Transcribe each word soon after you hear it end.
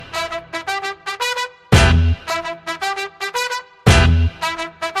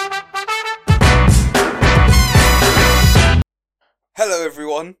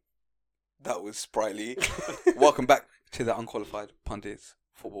That was sprightly. Welcome back to the Unqualified Pundits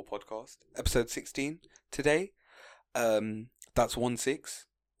Football Podcast, episode 16. Today, that's 1-6,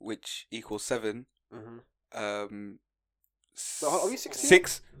 which equals 7. Mm-hmm. Are we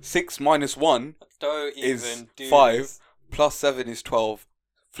 16? 6 minus 1 Don't is even do 5, this. plus 7 is 12.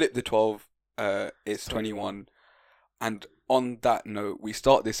 Flip the 12, it's 21. And on that note, we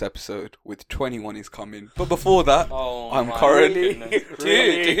start this episode with 21 is coming. But before that, Oh, I'm my Curran. goodness.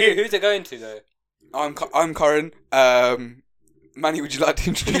 Really? Who's it going to though? I'm Curran. Manny, would you like to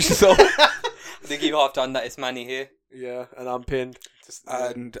introduce yourself? I think you half done that. It's Manny here. Yeah, and I'm pinned.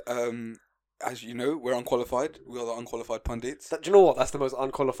 And as you know, we're unqualified. We are the Unqualified Pundits. Do you know what? That's the most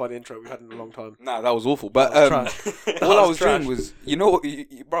unqualified intro we've had in a long time. Nah, that was awful. But That was trash. all I was doing was, you know what,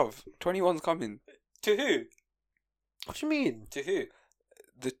 bruv, 21's coming. To who? What do you mean? To who?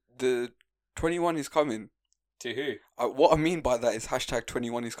 The 21 is coming. To who? What I mean by that is hashtag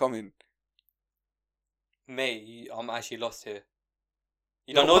 21 is coming. Mate, I'm actually lost here.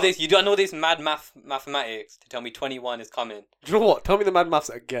 You No, don't know what? this. You don't know this mad mathematics to tell me 21 is coming. Do you know what? Tell me the mad maths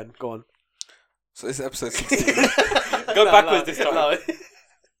again. Go on. So this is episode 16. Go backwards this time.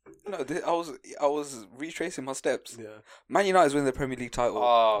 No, I was retracing my steps. Yeah. Man United's winning the Premier League title.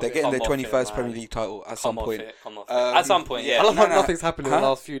 Oh, They're getting their come off it, 21st man. Premier League title at Come some off point. it. Come off Um, it. At some point, yeah. yeah. I love No, how no. nothing's happened in Huh? the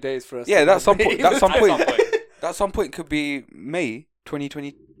last few days for us. Yeah, that's some point. That's some At point. some point. That some point could be May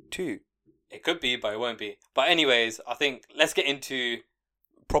 2022. It could be, but it won't be. But anyways, I think let's get into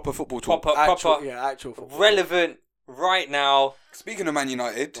Proper football talk. proper, Actual football. relevant right now. Speaking of Man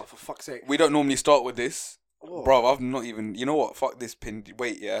United, Oh, for fuck's sake. we don't normally start with this. Oh. Bruv, I've not even... You know what? Fuck this pin.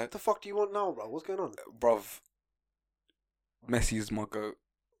 Wait, yeah. What the fuck do you want now, bro? What's going on? Bruv. Messi's my goat.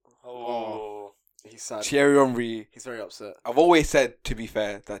 Oh. He's sad. Thierry Henry. He's very upset. I've always said, to be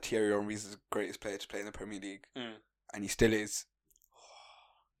fair, that Thierry Henry is the greatest player to play in the Premier League. Mm. And he still is.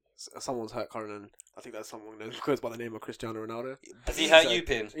 Someone's hurt Curran, and I think that's someone who goes by the name of Cristiano Ronaldo. Has he hurt you,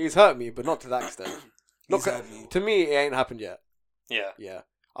 Pin? He's hurt me, but not to that extent. He's Look, hurt me. to me, it ain't happened yet. Yeah. Yeah.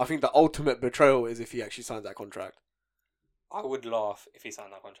 I think the ultimate betrayal is if he actually signs that contract. I would laugh if he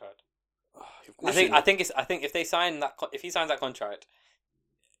signed that contract. Listen. I think if they sign that if he signs that contract,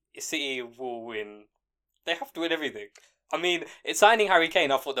 City will win. They have to win everything. I mean, it's signing Harry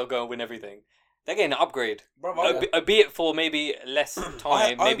Kane. I thought they'll go and win everything. They're getting an upgrade, Bruv, albeit for maybe less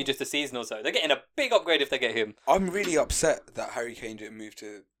time, I- maybe just a season or so. They're getting a big upgrade if they get him. I'm really upset that Harry Kane didn't move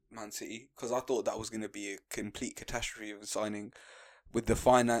to Man City because I thought that was going to be a complete catastrophe of a signing with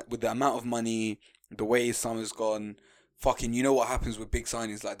the amount of money, the way his summer's gone. Fucking, you know what happens with big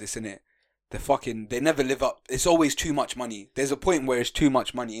signings like this, innit? They never live up. It's always too much money. There's a point where it's too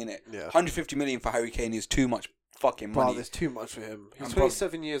much money, innit? Yeah. 150 million for Harry Kane is too much fucking Bro, money. there's too much for him. He's And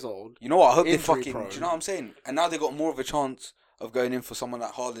 27 years old. You know what? I hope they Injury fucking... prone. Do you know what I'm saying? And now they got more of a chance of going in for someone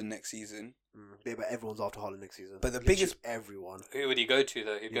like Haaland next season. Yeah, but everyone's after Haaland next season. But the Literally biggest- everyone. Who would he go to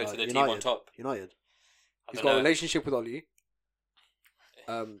though? He'd go to the team on top. United. I He's don't got a know. relationship with Oli.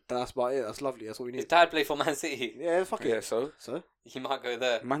 That's about it. That's lovely. That's what we His need. dad played for Man City. Yeah, fuck it. Yeah, so... So? He might go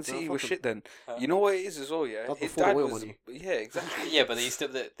there. Man City was fuck shit then. Uh, You know what it is as well, yeah? That's His before dad oil was... money. Yeah, exactly. Yeah, but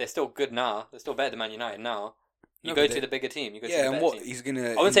they're still good now. They're still better than Man United now. You No, go but to they- the bigger team. You go to Yeah, the and better what? team. He's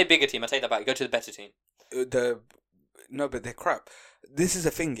gonna... I wouldn't say bigger team. I take that back. You go to the better team. No, but they're crap. This is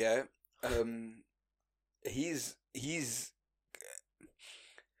the thing, yeah. He's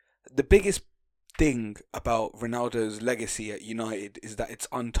the biggest thing about Ronaldo's legacy at United is that it's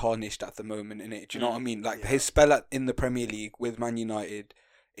untarnished at the moment, innit? Do you know what I mean? Like Yeah. his spell in the Premier League with Man United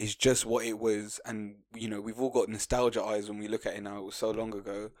is just what it was, and you know we've all got nostalgia eyes when we look at it now. It was so long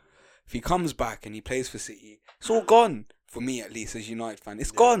ago. If he comes back and he plays for City, it's all gone for me, at least as a United fan.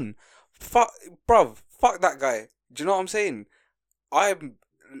 It's gone. Fuck, bruv. Fuck that guy. Do you know what I'm saying?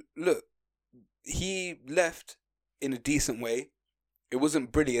 Look, he left in a decent way. It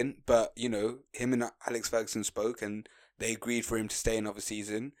wasn't brilliant, but you know, him and Alex Ferguson spoke, and they agreed for him to stay another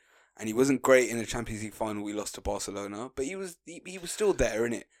season. And he wasn't great in the Champions League final. We lost to Barcelona, but he was still there,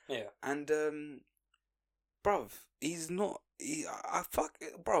 innit? Yeah. And bruv, he's not. Fuck,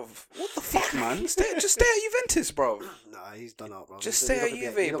 bruv. What the fuck, man? Just stay at Juventus, bruv. Nah, he's done up, bro. Just He's stay not at gonna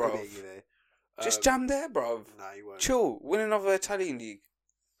Juve, be he's not gonna bro. be at Juve. Just jam there, bruv. Nah, he won't. Chill. Win another Italian league.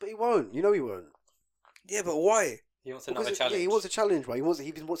 But he won't. You know he won't. Yeah, but why? He wants Because another challenge. Yeah, he wants a challenge, bro.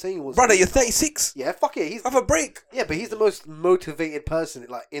 He's been saying he wants. Brother, you're 36. Yeah, fuck it. He's Have a break. yeah, but he's the most motivated person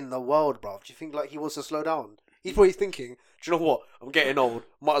like in the world, bro. Do you think like he wants to slow down? He's probably thinking, do you know what? I'm getting old.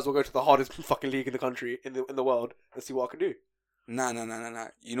 Might as well go to the hardest fucking league in the country in the world and see what I can do. Nah.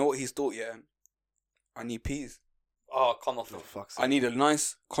 You know what he's thought, yeah? I need peas. Oh, come off. Oh, fuck's I sake. need a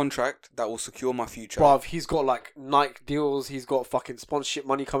nice contract that will secure my future. Bruv, he's got like Nike deals. He's got fucking sponsorship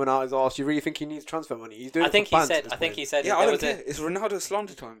money coming out his ass. You really think he needs transfer money? He's doing. I think it for he fans at said. this I think point. he said. Yeah, I there don't was care. It's Ronaldo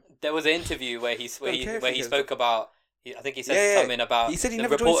slander time. There was an interview where he Don't care if where he he cares. spoke about. I think he said Yeah, yeah. something about. He said he the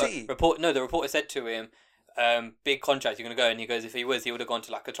never joined reporter, City. The reporter said to him, "Big contract, you're gonna go." And he goes, "If he would have gone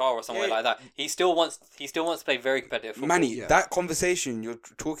to like Qatar or somewhere Yeah. like that." He still wants to play very competitive football. Manny, Yeah. that conversation you're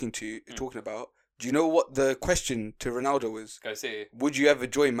talking about, do you know what the question to Ronaldo was? Go City. Would you ever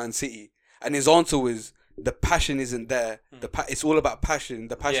join Man City? And his answer was, the passion isn't there. It's all about passion.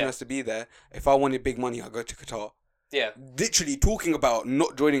 The passion Yeah. has to be there. If I wanted big money, I'd go to Qatar. Yeah. Literally talking about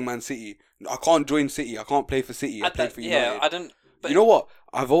not joining Man City. I can't join City. I can't play for City. I played for United. Yeah, I don't. But You know what?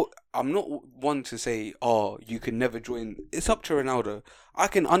 I'm not one to say, oh, you can never join. It's up to Ronaldo. I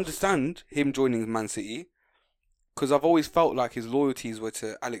can understand him joining Man City because I've always felt like his loyalties were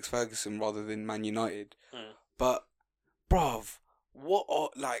to Alex Ferguson rather than Man United. But, bruv, what are,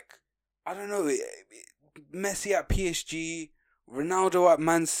 like, I don't know, Messi at PSG, Ronaldo at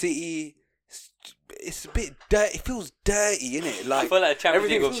Man City, it's a bit dirty. It feels dirty, innit? I Like, feel like the Champions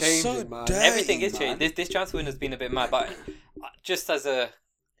League everything will feels change. changing, so man. dirty, Everything is man. changed. This transfer window has been a bit mad, but just as a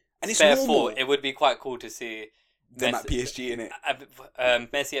And it's spare normal. thought, it would be quite cool to see Them at PSG, innit?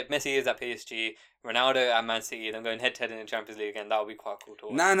 Messi is at PSG, Ronaldo at Man City, them going head to head in the Champions League again. That would be quite cool to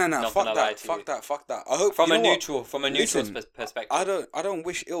watch. Nah. Not Fuck gonna lie that. to you. Fuck that. I hope From you a know what? neutral Listen, perspective. I don't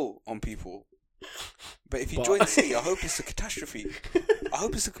wish ill on people. But if you But- join City, I hope it's a catastrophe. I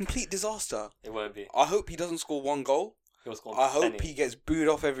hope it's a complete disaster. It won't be. I hope he doesn't score one goal. He'll score I hope plenty. he gets booed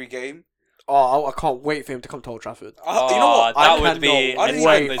off every game. Oh, I can't wait for him to come to Old Trafford. You know what? That I would be. cannot I don't,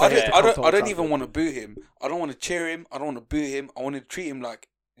 wait even, for I him don't, to I come don't, to I Old don't even Trafford. want to boo him. I don't want to cheer him. I don't want to boo him. I want to treat him like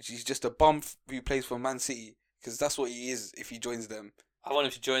he's just a bum who plays for Man City because that's what he is if he joins them. I want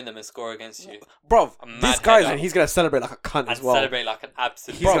him to join them and score against you. Bruv, A mad this guy's header. And he's gonna celebrate like a cunt And as well. celebrate like an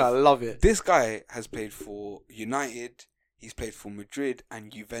absolute. He's Bruv. gonna love it. This guy has played for United. He's played for Madrid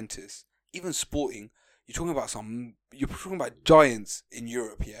and Juventus. Even Sporting. You're talking about giants in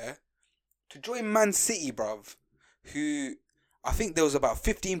Europe, yeah? To join Man City, bruv, who I think there was about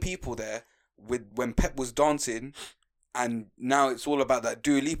 15 people there when Pep was dancing, and now it's all about that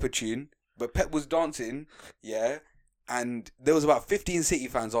Dua Lipa tune. But Pep was dancing, yeah, and there was about 15 City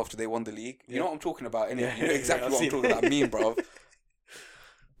fans after they won the league. You know what I'm talking about, innit? Yeah, You know exactly I've what I'm seen talking it. about. Mean, bruv.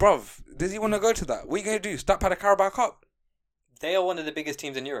 Bruv, does he want to go to that? What are you going to do? Stop at a Carabao Cup? They are one of the biggest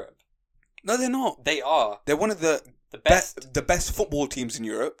teams in Europe. No, they're not. They are They're one of the the best. the best football teams in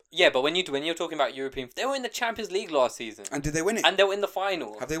Europe. Yeah, but when you're talking about European, they were in the Champions League last season, And did they win it? and they were in the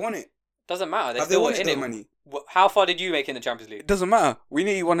final. Have they won it? Doesn't matter. They Have they still won were it in though, it. Manny? How far did you make in the Champions League? It doesn't matter. We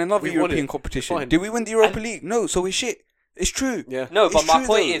need won another We won European it. competition. Fine. Did we win the Europa And- League? No, so we're shit. It's true. Yeah. No, It's but my true,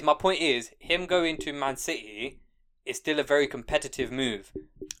 point though. is, him going to Man City is still a very competitive move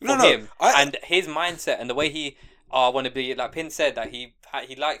for No, him, I- and his mindset and the way he want to be. Like Pin said, that he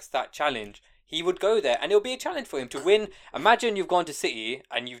likes that challenge. He would go there, and it'll be a challenge for him to win. Imagine you've gone to City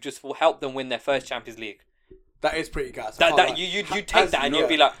and you've just helped them win their first Champions League. That is pretty gas. I That can't lie. you take that and you'd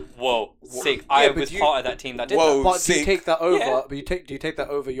be like, whoa, sick! Yeah, I but was you- part of that team that did Whoa. that. But do you sick. take that over? Yeah. But do you take that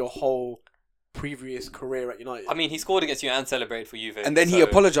over your whole previous career at United? I mean, he scored against you and celebrated for Juve, And then he so-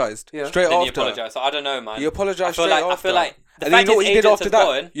 apologized Yeah. straight Then he after. apologized. So I don't know, man. He apologized I feel straight like after. I feel like the And then fact you know what his he did agents after have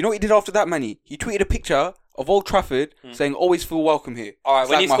that? gone. You know what he did after that, Manny? He tweeted a picture of Old Trafford saying, "Always feel welcome here." All right, It's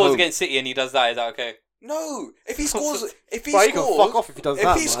when like he my scores home. against City and he does that, is that okay? No, if he scores, if he Bro, he scores, can fuck off if he does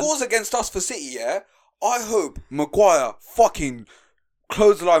that, man. scores against us for City, yeah, I hope Maguire fucking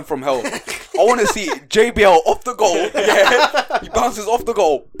clothesline from hell. I want to see JBL off the goal, yeah. He bounces off the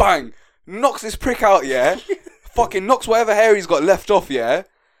goal, bang, knocks his prick out, yeah. Fucking knocks whatever hair he's got left off, yeah.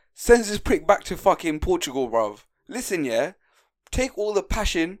 Sends his prick back to fucking Portugal, bruv. Listen, yeah, take all the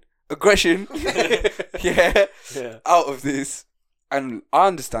passion, aggression, yeah, out of this, and I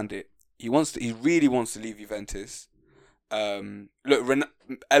understand it. He really wants to leave Juventus. Look,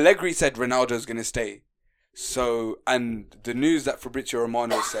 Allegri said Ronaldo's gonna stay. So, and the news that Fabrizio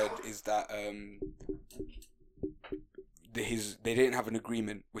Romano said is that they didn't have an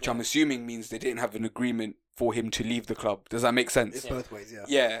agreement, which I'm assuming means they didn't have an agreement for him to leave the club. Does that make sense? It's both ways,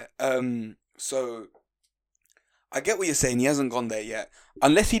 yeah. Yeah. So I get what you're saying. He hasn't gone there yet.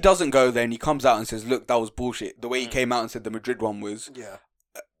 Unless he doesn't go there and he comes out and says, "Look, that was bullshit." The way he came out and said the Madrid one was. Yeah.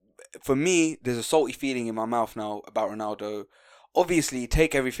 For me, there's a salty feeling in my mouth now about Ronaldo. Obviously,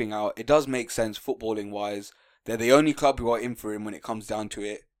 take everything out. It does make sense footballing wise. They're the only club who are in for him when it comes down to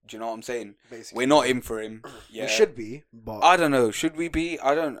it. Do you know what I'm saying? Basically. We're not in for him. Yeah. We should be, but I don't know. Should we be?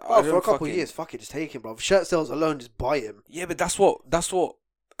 I don't. I bro, don't for a couple fucking- of years, fuck it, just take him, bro. Shirt sales alone, just buy him. Yeah, but that's what.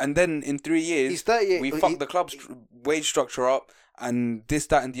 And then in 3 years, He's 38. we fucked the clubs wage structure up, and this,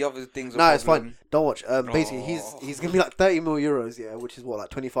 that, and the other things. Nah, it's fine. Don't watch. Basically, Oh. he's gonna be like 30 mil euros, yeah, which is what, like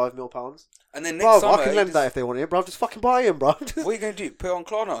 25 mil pounds. And then next Bro, summer, I can lend that if they want it, bro. Just fucking buy him, bro. What are you gonna do? Put it on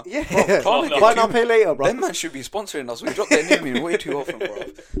Klarna? Yeah, Klarna get buy two- now, pay later, bro. Them man should be sponsoring us. We drop their name in way too often, bro.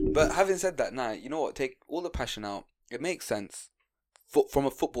 But having said that, nah, you know what? Take all the passion out. It makes sense from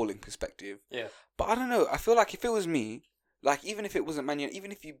a footballing perspective. Yeah. But I don't know. I feel like if it was me, like even if it wasn't Man United,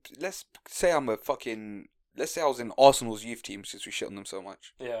 even if you let's say I was in Arsenal's youth team since we shit on them so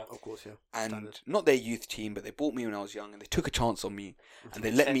much, Yeah. Of course, yeah. and Standard. not their youth team, but they bought me when I was young, and they took a chance on me, and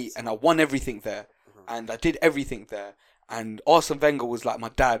they let Makes me, sense. and I won everything there, and I did everything there, and Arsene Wenger was like my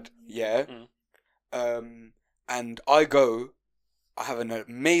dad, yeah, and I have an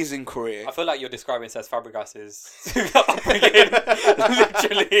amazing career. I feel like you're describing Cesc Fabregas's upbringing,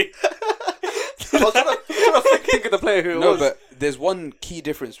 literally. I was trying to think of the player who it No, was. but there's one key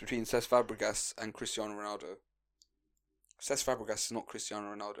difference between Cesc Fabregas and Cristiano Ronaldo. Cesc Fabregas is not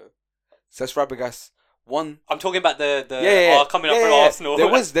Cristiano Ronaldo. Cesc Fabregas won. I'm talking about the coming up yeah, from yeah. Arsenal.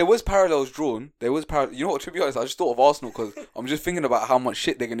 There was parallels drawn. You know what? To be honest, I just thought of Arsenal because I'm just thinking about how much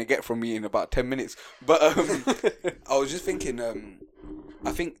shit they're gonna get from me in about 10 minutes. But I was just thinking.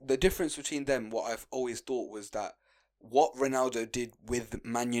 I think the difference between them, what I've always thought was that what Ronaldo did with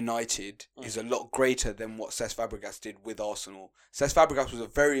Man United is a lot greater than what Cesc Fabregas did with Arsenal. Cesc Fabregas was a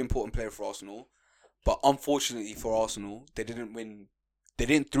very important player for Arsenal, but unfortunately for Arsenal, they didn't win. They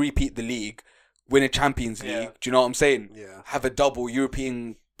didn't three-peat the league, win a Champions League. Yeah. Do you know what I'm saying? Yeah. Have a double,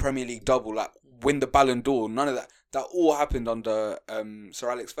 European Premier League double, like win the Ballon d'Or. None of that. That all happened under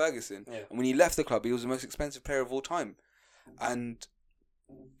Sir Alex Ferguson. Yeah. And when he left the club, he was the most expensive player of all time. And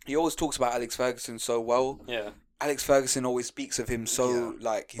he always talks about Alex Ferguson so well. Yeah. Alex Ferguson always speaks of him so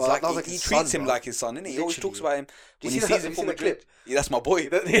like he's Well, like that was he, like he his treats son, him bro. like his son, innit? He always Literally. talks about him Do when you he see sees that- him have for you seen the Madrid. clip? Yeah, that's my boy.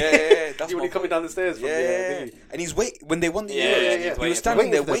 That- Yeah, that's when my he coming boy. down the stairs from Yeah, the and he's when they won the Yeah, Euros, yeah, he he's was waiting standing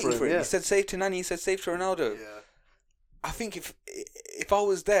for there him. waiting for him. Yeah. He said save to Nani, he said save to Ronaldo. Yeah. I think if I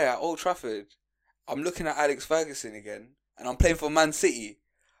was there at Old Trafford, I'm looking at Alex Ferguson again, and I'm playing for Man City,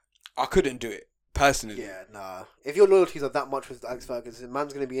 I couldn't do it personally. Yeah, nah. If your loyalties are that much with Alex Ferguson,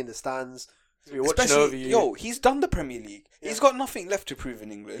 man's gonna be in the stands. He's gonna be watching over Especially, you. he's done the Premier League. Yeah. He's got nothing left to prove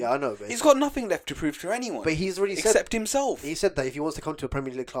in England. Yeah, I know, but He's got nothing left to prove to anyone. But he's already said except himself. he said that if he wants to come to a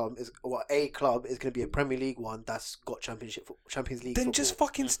Premier League club, a club is going to be a Premier League one that's got Champions League. Then football. just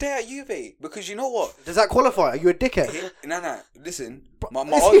fucking stay at Juve, because you know what? Does that qualify? Are you a dickhead? No. Listen, my Is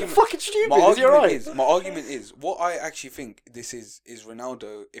he argument. fucking stupid? My Is he argument alright? my argument is what I actually think this is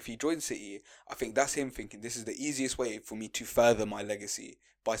Ronaldo. If he joins City, I think that's him thinking this is the easiest way for me to further my legacy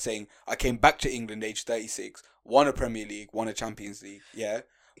by saying I came back to England age 36, won a Premier League, won a Champions League, yeah.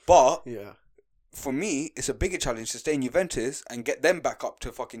 But Yeah. for me, it's a bigger challenge to stay in Juventus and get them back up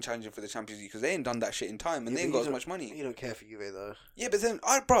to fucking challenging for the Champions League because they ain't done that shit in time and they ain't got as much money. You don't care for Juve though. Yeah, but then,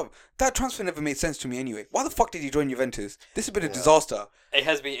 that transfer never made sense to me anyway. Why the fuck did he join Juventus? This has been a disaster. It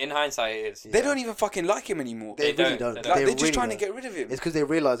has been, in hindsight, it is. They don't even fucking like him anymore. They They really don't. don't. They Like, don't. they're just really trying to don't. get rid of him. It's because they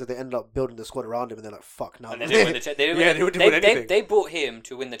realise that they end up building the squad around him, and they're like, "Fuck now." And they didn't win the they Yeah, they didn't win anything. They brought him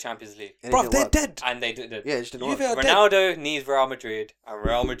to win the Champions League. And it Bruv, didn't they're work. dead. And they did. Yeah, it just didn't work. Juve are dead. Ronaldo needs Real Madrid, and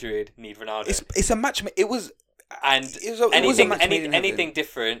Real Madrid need Ronaldo. It's a match. It was and it was a anything match made in anything heaven.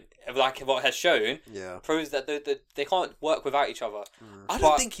 different, like what has shown, Yeah. proves that they can't work without each other. I don't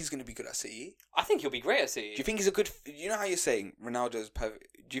But- think he's going to be good at City. I think he'll be great at City. Do you think he's a good? You know how you're saying Ronaldo's perfect.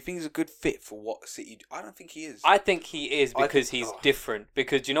 Do you think he's a good fit for what City? I don't think he is. I think he is I because think- he's different.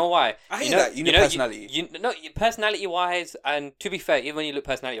 Because do you know why? I hear that. You know personality. Personality wise, and to be fair, even when you look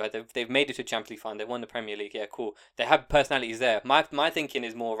personality wise, they've made it to Champions League final. They won the Premier League. Yeah, cool. They have personalities there. My thinking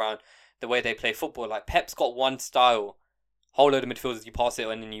is more around the way they play football. Like Pep's got one style. Whole load of midfielders, you pass it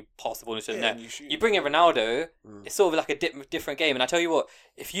and then you pass the ball into the Yeah, net. and you shoot. You bring in Ronaldo, it's sort of like a different game. And I tell you what,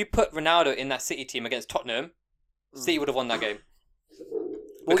 if you put Ronaldo in that City team against Tottenham, City would have won that game.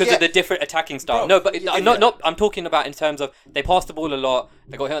 Because yeah. of the different attacking style. Bro, No, but not. I'm talking about in terms of they pass the ball a lot.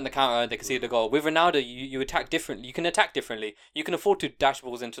 They got hit on the counter. They can see the goal. With Ronaldo, you attack differently. You can attack differently. You can afford to dash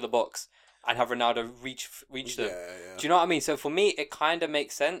balls into the box and have Ronaldo reach them. Yeah. Do you know what I mean? So for me, it kind of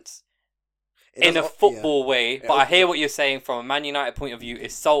makes sense It in a does- football way. But Yeah. I hear what you're saying from a Man United point of view.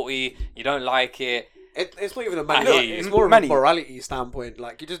 It's salty. You don't like it. It's not even a I man. hear you. It's more of a Manny. morality standpoint.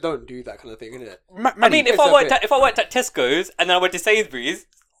 Like you just don't do that kind of thing, innit? I mean, if it's I a worked bit- at Tesco's and then I went to Sainsbury's,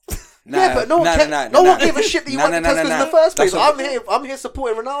 Yeah, but no one gave a shit that you went to Tesco's in the first place. I'm here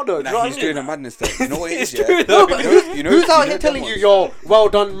supporting Ronaldo. Do you know what I he's mean? doing a madness there. You know what it is, It's yeah? true, No, though. but You know- who's out you here know telling them you, ones. yo, well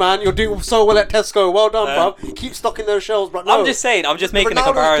done, man, you're doing so well at Tesco, well done, bruv. Keep stocking those shelves, bruv. No, I'm just saying. I'm just making a Ronaldo's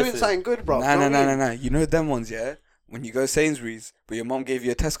comparison. doing something good, bruv. No. You know them ones, yeah? when you go Sainsbury's, but your mom gave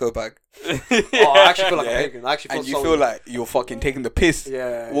you a Tesco bag, Oh, I actually feel like Yeah. a pagan. I actually feel and you so- feel like you're fucking taking the piss,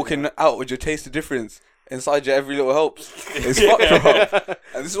 yeah, walking out with your taste of difference inside your every little helps. It's fucked, bro.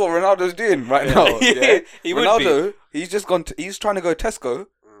 And this is what Ronaldo's doing right now. Yeah, He would Ronaldo, he's just gone. He's trying to go Tesco,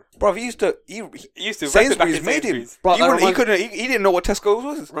 bro. He used to. He He used to rep it back Sainsbury's in made him. Sainsbury's. Bro, He, that wouldn't- he reminds- couldn't. He didn't know what Tesco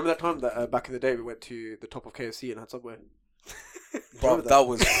was. Remember that time that back in the day we went to the top of KFC and had Subway? Bro, Remember that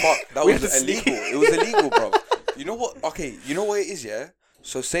was fuck. That We was had to sneak- illegal. It was illegal, bro. You know what? Okay, you know what it is, yeah.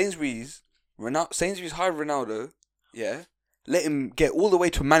 So Sainsbury's hired Ronaldo, yeah. Let him get all the way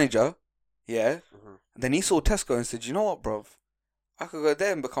to manager, yeah. Mhm. Then he saw Tesco and said, "You know what, bro? I could go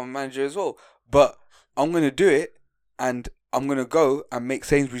there and become a manager as well. But I'm gonna do it, and I'm gonna go and make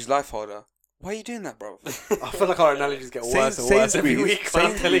Sainsbury's life harder." Why are you doing that, bro? I feel like our analogies get worse and worse every Sainsbury's- week. Man,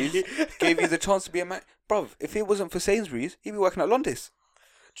 I'm telling you. Sainsbury's gave you the chance to be a man, bro. If it wasn't for Sainsbury's, he'd be working at Londis.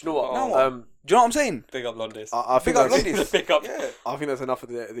 Do you know what? No. Do you know what I'm saying? Big up Londis. I think Big up that's, Londis. Big up. Yeah. I think that's enough of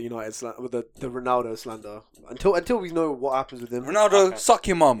the United slander, with the Ronaldo slander. Until we know what happens with him. Ronaldo, Okay. suck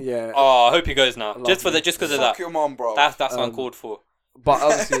your mum. Yeah, Oh, I hope he goes now. love Just him. because of Fuck that. your mum, bro. That's Um, uncalled for. but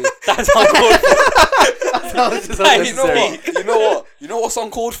obviously, That's uncalled for. that's just Hey, you know unnecessary. what? You know what? You know what's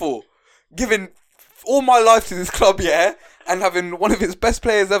uncalled for? Giving all my life to this club, yeah, and having one of its best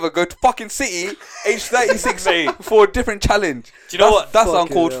players ever go to fucking City, age 36, Mate. for a different challenge. Do you know what? That's Fucking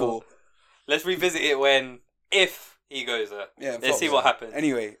uncalled hell. for. Let's revisit it if he goes there. Yeah, Let's see what happens.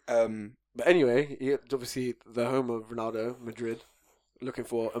 Anyway, But anyway, obviously the home of Ronaldo, Madrid, looking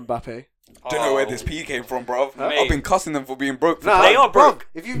for Mbappe. don't know where this P came from, bro. Mate. I've been cussing them for being broke. For Nah, They are bro. broke.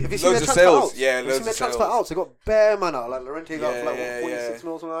 If you see Loads their of transfer sales. outs, Yeah, if you loads see their of transfer sales. outs, they got bare man out. Like Llorente's out for like Yeah, 46 yeah.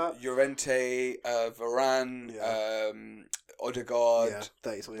 mil, something like that. Llorente, Varane, Odegaard, Yeah,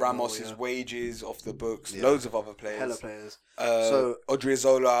 30 something Ramos's mil, yeah. wages off the books. Yeah. Loads of other players. Hella players. So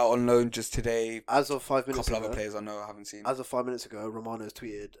Odriozola on loan just today. As of 5 A minutes couple ago, other players I know I haven't seen. as of 5 minutes ago, Romano's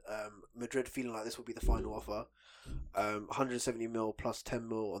tweeted, Madrid feeling like this will be the final offer. 170 mil plus 10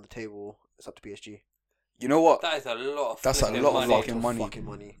 mil on the table. It's up to PSG. You know what? That is a lot of That's a flipping lot of money. fucking money.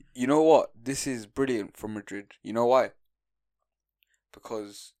 money. You know what? This is brilliant for Madrid. You know why?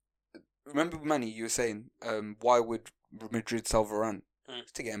 Because remember, Manny, you were saying, why would Madrid sell Varane?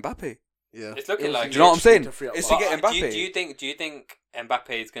 It's to get Mbappe. Yeah. It's looking like- Do you know what I'm saying? To free up It's funds. to get But Mbappe. Do you think Mbappe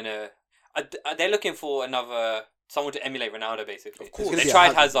is gonna? Are they looking for someone to emulate Ronaldo? Basically, Of course. It's they gonna be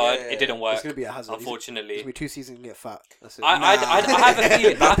tried a Hazard. Hazard. Yeah, It didn't It's work. going to be a Hazard. It's Unfortunately, going to be 2 seasons and get fat. That's it. I have a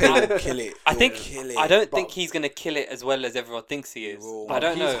feeling. Mbappe will kill it. I He think will kill it. I don't But- think he's gonna kill it as well as everyone thinks he is. He will. I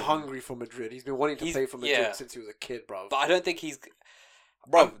don't He's know, hungry for Madrid. He's been wanting to He's- play for Madrid yeah. since he was a kid, bro. but I don't think he's.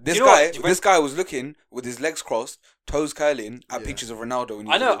 Bro, this you know what? guy, Do you this guy was looking with his legs crossed, toes curling, at Yeah. pictures of Ronaldo. When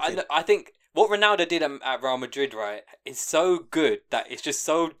he I was a know. little kid. I think what Ronaldo did at Real Madrid, right, is so good that it's just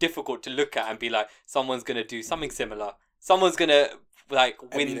so difficult to look at and be like, someone's gonna do something similar. Someone's gonna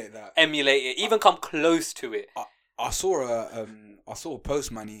Emulate that. emulate it, even come close to it. I saw a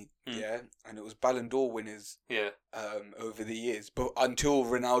post, Manny, yeah, and it was Ballon d'Or winners Yeah. over the years, but until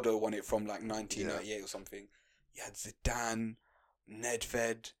Ronaldo won it from like 1998 or something. You had Zidane,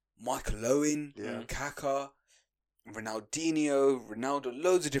 Nedved, Michael Owen, Yeah. Kaká, Ronaldinho, Ronaldo,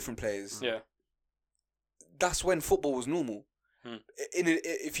 loads of different players. Yeah. That's when football was normal. Hmm.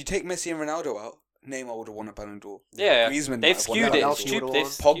 If you take Messi and Ronaldo out, Neymar would have won a Ballon d'Or. Yeah. Griezmann They've might have won a skewed it. Ballon d'Or. Skewed They've it.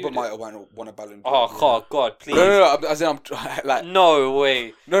 skewed Pogba it. might have won a Ballon d'Or. Oh God, please. No, as in I'm like No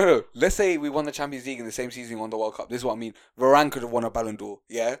way. no. Let's say we won the Champions League in the same season we won the World Cup. This is what I mean. Varane could have won a Ballon d'Or,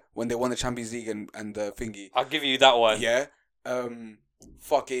 yeah, when they won the Champions League and the thingy, I'll give you that one. yeah.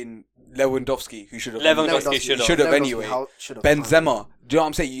 Fucking Lewandowski, who should have Lewandowski should Should have anyway. Should have. Benzema. Do you know what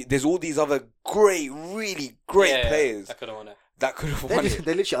I'm saying? There's all these other really great Yeah, players I could have won it. that could have won it.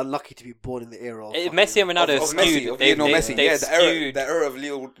 They're literally unlucky to be born in the era of Messi and Ronaldo Of skewed. Messi, of Lionel Messi. They've Yeah, skewed. the era of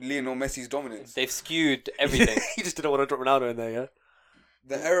Lionel Messi's dominance. They've skewed everything. He just didn't want to drop Ronaldo in there, yeah.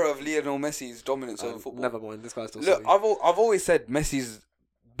 The era of Lionel Messi's dominance over football. Never mind, this guy's still Look, silly. I've always said Messi's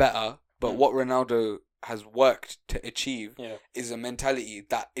better, but what Ronaldo has worked to achieve Yeah. is a mentality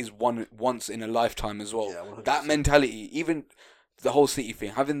that is once in a lifetime as well. Yeah, 100%. That mentality, even the whole City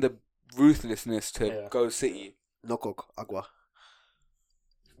thing, having the ruthlessness to Yeah. go City, No coke, agua.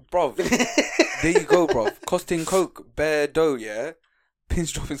 bro. There you go, bro. Costing coke, bare dough, yeah.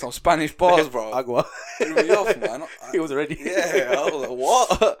 Pins dropping some Spanish bars, bro. Agua. Threw me off, man. He was already. Yeah, I was like,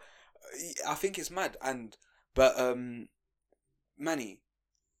 what? I think it's mad, but Manny,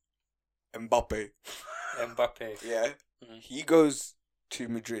 Mbappe, Mbappe. yeah, Mhm. he goes to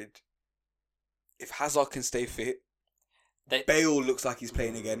Madrid. If Hazard can stay fit, They- Bale looks like he's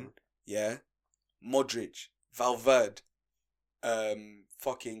playing again. Yeah, Modric, Valverde,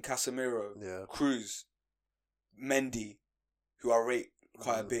 fucking Casemiro, Yeah. Cruz. Mendy, who I rate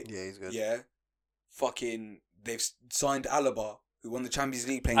quite a bit. Yeah, he's good. Yeah. Fucking, they've signed Alaba, who won the Champions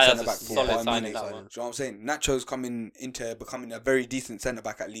League playing That's centre a back for solid Bayern signing, Munich. that Do one. you know what I'm saying? Nacho's coming into becoming a very decent centre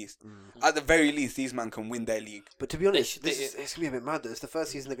back at least. Mm. At the very least, these men can win their league. But to be honest, They- it's going to be a bit mad though. It's the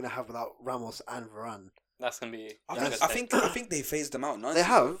first season they're going to have without Ramos and Varane. That's gonna be. I think they phased them out nicely. They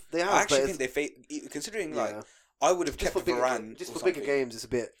have. I but actually it's- think considering yeah. like I would have just kept for bigger, Varane. just or for bigger something. games, it's a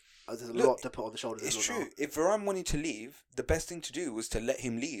bit. There's a Look, lot to put on the shoulders. It's as well true. now. If Varane wanted to leave, the best thing to do was to let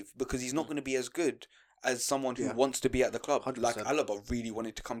him leave because he's not going to be as good as someone who Yeah. wants to be at the club. 100%. Like Alaba really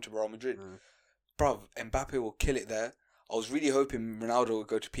wanted to come to Real Madrid. Mm. Bruv, Mbappe will kill it there. I was really hoping Ronaldo would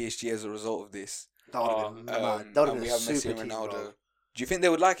go to PSG as a result of this. That would have been mad. That would and have we been a have super Messi and team, Ronaldo. bro. Do you think they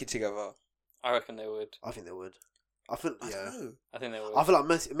would like it together? I reckon they would. I think they would. I feel I yeah. don't know. I think they would. I feel like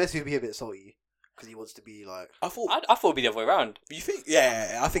Messi would be a bit salty because he wants to be like. I thought. I thought it'd be the other way around. You think?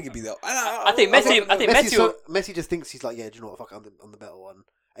 Yeah, I think it'd be that. I think Messi- I think Messi Messi just thinks he's like, yeah, do you know what? Fuck, I'm the better one.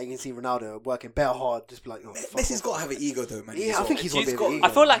 And you can see Ronaldo working better hard, just be like, oh, fuck Messi's off. got to have an ego though, man. Yeah, I think he's got a bit of got. an ego. I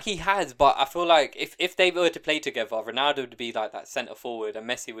feel like he has, but I feel like if they were to play together, Ronaldo would be like that centre forward, and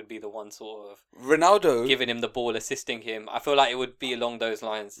Messi would be the one sort of Ronaldo. giving him the ball, assisting him. I feel like it would be along those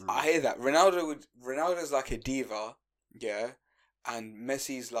lines. I hear that. Ronaldo's like a diva, yeah, and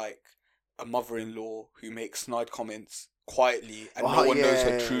Messi's like a mother-in-law who makes snide comments quietly, and no one knows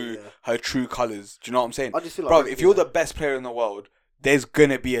her true colours. Do you know what I'm saying? I just feel Bro, like, if you're the best player in the world, there's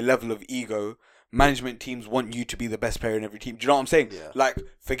gonna be a level of ego. Management teams want you to be the best player in every team. Do you know what I'm saying? Yeah. Like,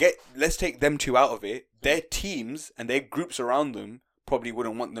 let's take them two out of it. Their teams and their groups around them probably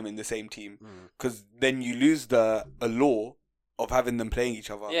wouldn't want them in the same team because then you lose the allure of having them playing each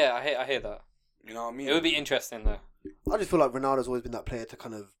other. Yeah, I hear that. You know what I mean? It would be interesting though. I just feel like Ronaldo's always been that player to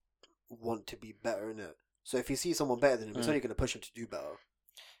kind of want to be better in it. So if he sees someone better than him, it's only going to push him to do better.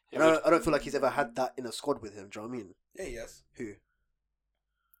 And I don't feel like he's ever had that in a squad with him. Do you know what I mean? Yeah, yes. Who?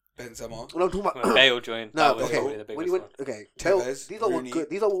 Benzema. Well, I'm talking about. When Bale joined, No, that was okay. probably the When biggest you went, one. okay, Tevez, these are all Rooney. good.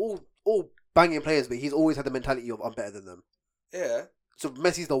 These are all banging players, but he's always had the mentality of I'm better than them. Yeah. So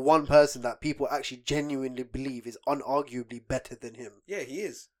Messi's the one person that people actually genuinely believe is unarguably better than him. Yeah, he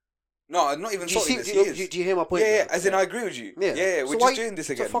is. No, I'm not even Do you, see, saltiness. do, He you, is. do you hear my point? Yeah, though? as in I agree with you. Yeah. Yeah, So we're why- just doing this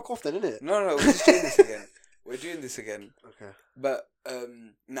So again. fuck off then, innit? No, we're just doing this again. We're doing this again. Okay. But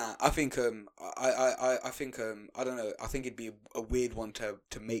nah, I think I think I don't know. I think it'd be a weird one to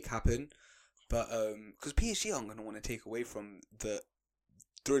make happen, but because PSG aren't gonna want to take away from the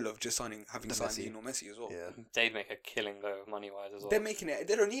thrill of just having The signed Messi. Lionel Messi as well. Yeah. They'd make a killing though, money wise as well. They're making it.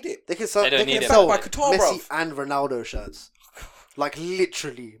 They don't need it. They can sell. They don't They need can it. sell By Qatar, Messi bruv. and Ronaldo shirts, like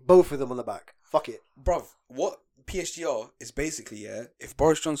literally both of them on the back. Fuck it. Bruv, what PSG are is basically, yeah, if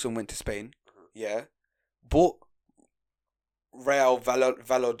Boris Johnson went to Spain, yeah, bought Real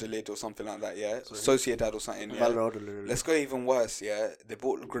Valladolid or something like that, yeah, Sociedad or something, yeah. Valorant. Let's go even worse, yeah, they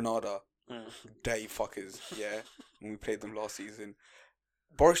bought Granada, Mm. dirty fuckers, yeah, when we played them last season.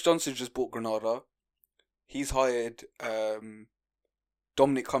 Boris Johnson just bought Granada. He's hired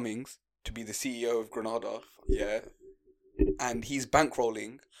Dominic Cummings to be the CEO of Granada, yeah, and he's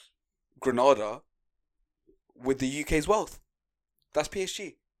bankrolling Granada with the UK's wealth. That's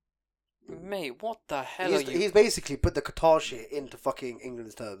PSG. Mate, what the hell are you? He's basically put the Qatar shit into fucking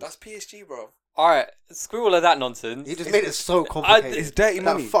England's terms. That's PSG, bro. Alright, screw all of that nonsense. He just made it so complicated. It's dirty That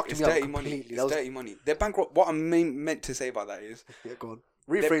money. fucked It's me up dirty money. completely. It's That was- dirty money. They're bankrupt. What I meant to say about that is Yeah, go on.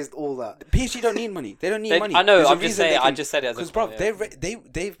 Rephrased all that. PSG don't need money. They don't need They- money. I know, There's a I'm just reason saying, they I can- just said it as a because, point, bruv, yeah.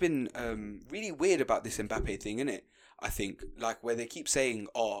 they've been really weird about this Mbappe thing, innit? I think like where they keep saying,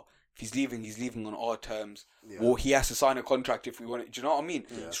 "Oh, if he's leaving on our terms, Yeah. or he has to sign a contract if we want it." Do you know what I mean?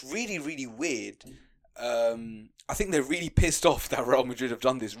 Yeah. It's really, really weird. I think they're really pissed off that Real Madrid have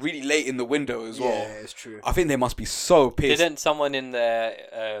done this really late in the window as well. Yeah, it's true. I think they must be so pissed. Didn't someone in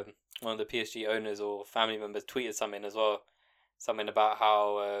their one of the PSG owners or family members tweeted something as well? Something about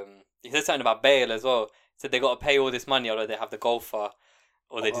how he said something about Bale as well. Said they got to pay all this money, or they have the golfer,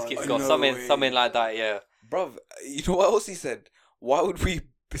 or they just keep got no something way. like that. Yeah, Bruv, you know what else he said? Why would we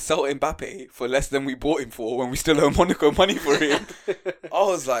sell Mbappe for less than we bought him for when we still owe Monaco money for him? I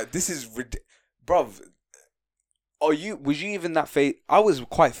was like, this is bruv. Was you even that phased? I was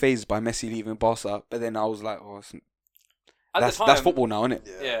quite phased by Messi leaving Barca, but then I was like, oh, that's football now, isn't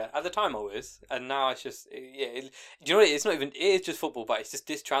it? Yeah, at the time I was, and now it's just do you know what? It's not even. It is just football, but it's just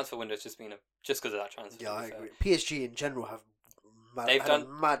this transfer window has just been just because of that transfer. Yeah, I to be fair. agree. PSG in general have They've had a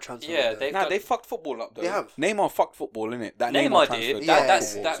done- mad transfer. yeah, window. They fucked football up though. They have. Neymar fucked football, innit? That Neymar transfer did. fucked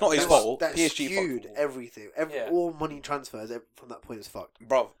That's- football. that- It's not his that's- fault. That PSG fucked skewed football. everything. Yeah. All money transfers from that point is fucked.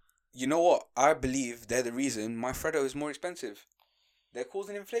 Bruv, you know what? I believe they're the reason my Fredo is more expensive. They're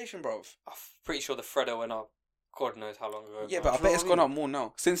causing inflation, bruv. I'm pretty sure the Freddo went up God knows how long ago. Yeah, bro. but I Do you bet know it's what I gone mean? up more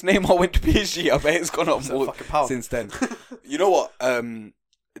now. Since Neymar went to PSG, I bet it's gone up It's a more fucking pound. since then. You know what?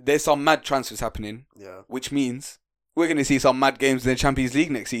 There's some mad transfers happening, Yeah. which means we're going to see some mad games in the Champions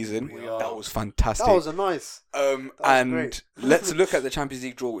League next season. We are. That was fantastic. That was a nice. was And great. let's look at the Champions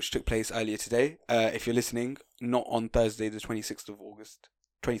League draw, which took place earlier today. If you're listening, not on Thursday, the 26th of August.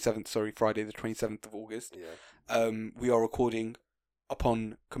 27th, sorry, Friday, the 27th of August. Yeah. We are recording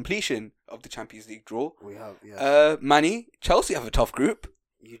upon completion of the Champions League draw. We have. Yeah. Manny, Chelsea have a tough group.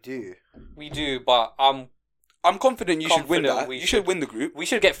 You do. We do, but I'm confident you should win Confident that. we You should should. win the group. we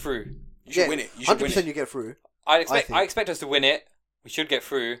should get through. You should win it. You should win 100% it. you get through. I think. expect us to win it. We should get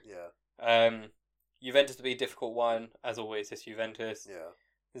through. Yeah. Juventus will be a difficult one, as always. It's Juventus.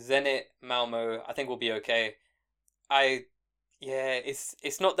 Yeah. Zenit, Malmo, I think we'll be okay.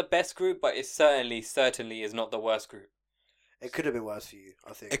 It's not the best group, but it certainly is not the worst group. It could have been worse for you,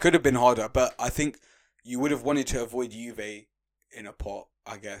 I think. It could have been harder, but I think you would have wanted to avoid Juve in a pot,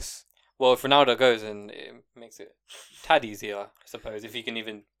 I guess. Well, if Ronaldo goes, and it makes it a tad easier, I suppose, if you can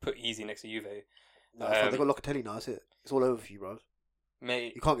even put easy next to Juve. No, it's fine. They got Locatelli now. That's it. It's all over for you, bro.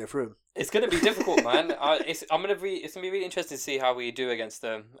 Mate, You can't get through him. it's gonna be difficult, man. It's gonna be really interesting to see how we do against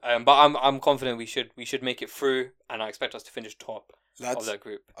them. But I'm confident we should make it through, and I expect us to finish top of Lads, that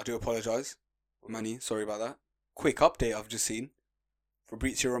group. I do apologise. Manny, sorry about that. Quick update I've just seen.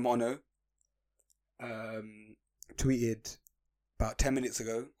 Fabrizio Romano tweeted about 10 minutes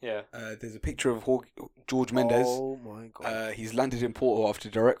ago. Yeah. There's a picture of George Mendes. Oh my god. He's landed in Porto after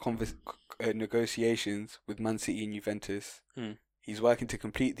direct negotiations with Man City and Juventus. He's working to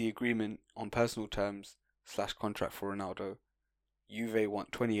complete the agreement on personal terms / contract for Ronaldo. Juve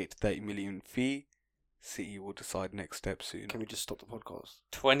want 28 to 30 million fee. City will decide next steps soon. Can we just stop the podcast?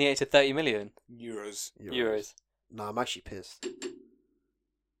 28 to 30 million Euros. euros. Nah, I'm actually pissed.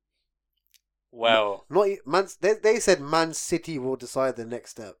 Well, Not Man. They said Man City will decide the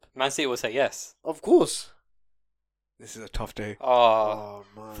next step. Man City will say yes. Of course. This is a tough day. Oh,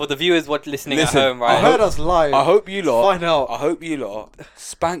 Man. for the viewers listening Listen, at home, I right? heard us live. I hope you lot. Find out. I hope you lot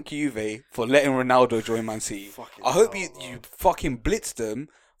spank Juve for letting Ronaldo join Man City. Fucking I hope hell, you fucking blitz them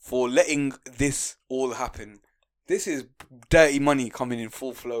for letting this all happen. This is dirty money coming in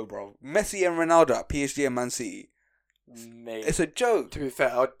full flow, bro. Messi and Ronaldo at PSG and Man City. Mate. It's a joke. To be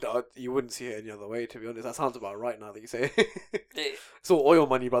fair, you wouldn't see it any other way. To be honest, that sounds about right now that you say. It. It- It's all oil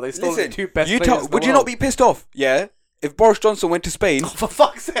money, bro. They stole Listen, the two best you players. would you not be pissed off? Yeah, if Boris Johnson went to Spain For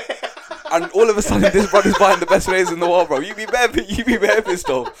fuck's sake! and all of a sudden this brother's buying the best players in the world, bro, you'd be bare pissed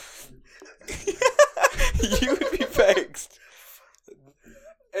off. You would be vexed.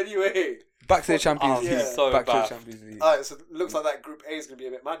 Anyway, Back to the Champions Oh, League. yeah. so Back to bad. the Champions League. alright. So it looks like that Group A is gonna be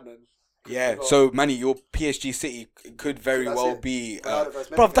a bit mad then. Yeah, so Manny, your PSG City could very That's well it. be, Ronaldo versus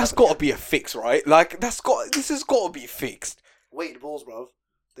Messi bro. could That's happen got to be a fix, right? Like this has got to be fixed. Wait, the balls, bro.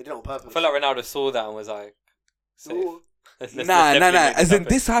 They did it on purpose. I feel like Ronaldo saw that and was like, safe. Ooh. Let's Nah. definitely make As in,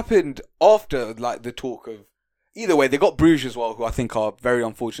 happen. this happened after like the talk of. Either way, they got Bruges as well, who I think are very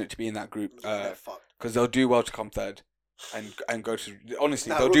unfortunate to be in that group They're fucked. because they'll do well to come third, and go to. Honestly,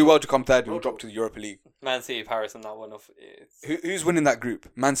 Nah, they'll we'll do drop- well to come third and we'll drop drop. to the Europa League. Man City, Paris, and that one off. Who's winning that group?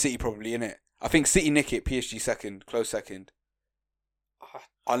 Man City probably in it. I think City nick it, PSG second, close second.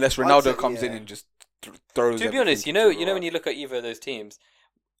 Unless I'd Ronaldo say, comes in yeah. and just throws. To be everything honest, to you the know right. when you look at either of those teams,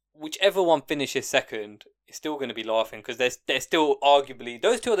 whichever one finishes second is still going to be laughing because they're still arguably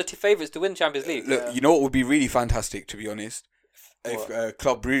those two are the favourites to win Champions League. Look, Yeah. you know what would be really fantastic, to be honest? If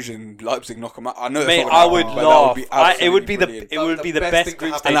Club Bruges and Leipzig knock them out. I know that's Mate, not I gonna would happen, but that laugh. be It would absolutely be brilliant. it would The be the best best thing to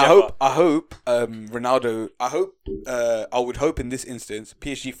group happen. stage And ever. I hope Ronaldo. I would hope in this instance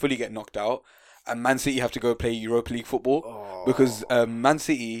PSG fully get knocked out, and Man City have to go play Europa League football Oh. because Man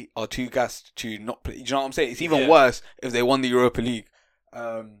City are too gassed to not play. Do you know what I'm saying? It's even Yeah. worse if they won the Europa League.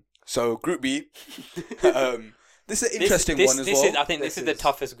 So Group B. This is an interesting one as well. I think this is the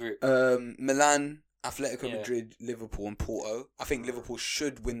toughest group. Milan, Atletico Yeah. Madrid, Liverpool, and Porto. I think Liverpool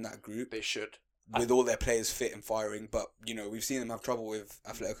should win that group They should. with all their players fit and firing. But you know we've seen them have trouble with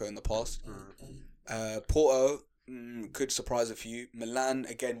Atletico in the past. Porto could surprise a few. Milan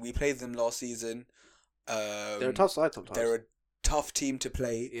again, we played them last season. They're a tough side sometimes. They're a tough team to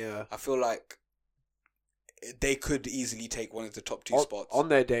play. Yeah. I feel like they could easily take one of the top two spots. On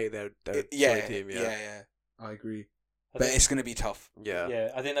their day, they're a yeah, solid team. yeah. I agree. I But think- it's going to be tough. Yeah.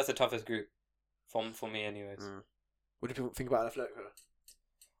 yeah, I think that's the toughest group for me, anyways. What do people think about Atletico?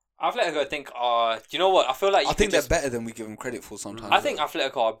 Atletico, I think, are. Do you know what? I feel like I think they're they're better than we give them credit for sometimes. I think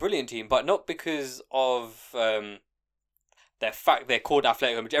Atletico are a brilliant team, but not because of They're called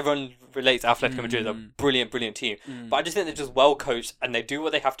Atletico Madrid. Everyone relates Atletico Madrid as a brilliant team. But I just think they're just well coached and they do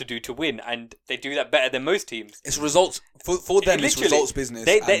what they have to do to win, and they do that better than most teams. It's results for them. It's Literally, results business.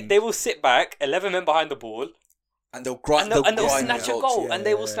 They will sit back, 11 men behind the ball, and they'll grind. and they'll grind snatch a results, goal, yeah, and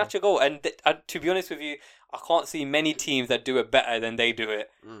they will yeah. snatch a goal. And to be honest with you, I can't see many teams that do it better than they do it.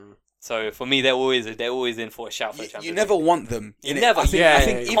 So for me, they're always in for a shout for the Champions You League. never want them. You innit? never. I think, Yeah, I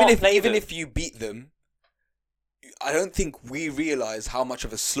think yeah, even yeah. even if you beat them, I don't think we realise how much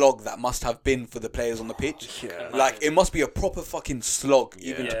of a slog that must have been for the players on the pitch. Yeah. Like, it must be a proper fucking slog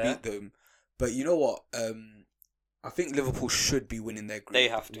even to Yeah. beat them. But you know what? I think Liverpool should be winning their group. They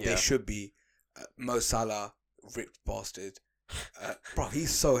have to. They should be. Mo Salah, ripped bastard. Bro,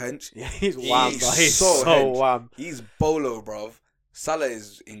 he's so hench. Yeah, he's wham, bro. He's so so hench. wham. He's bolo, bruv. Salah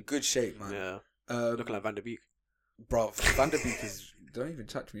is in good shape, man. Yeah. Looking like Van der Beek. Bruv, Van der Beek is... Don't even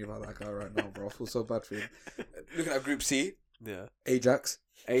chat to me about that guy right now, bro. I feel so bad for him. Looking at Group C, Yeah. Ajax,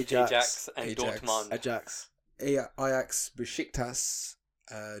 Ajax and Ajax. Dortmund. Ajax. Ajax, Besiktas,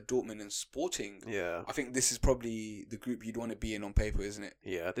 Dortmund and Sporting. Yeah. I think this is probably the group you'd want to be in on paper, isn't it?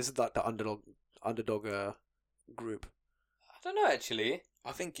 Yeah. This is like the underdog group. I don't know actually.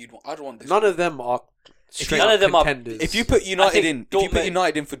 I think I'd want this. None group. of them are straight none up of them are- contenders. If you put United in, think if you put Dortmund-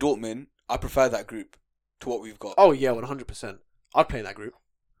 United in for Dortmund, I prefer that group to what we've got. Oh yeah, 100%. I'd play in that group.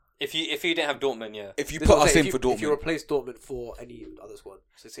 If you didn't have Dortmund, yeah. If you This put is what I'm us saying, in for If you Dortmund, replace Dortmund for any other squad,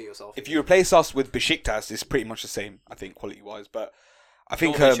 so say yourself. if you replace us with Besiktas, it's pretty much the same, I think, quality wise. But I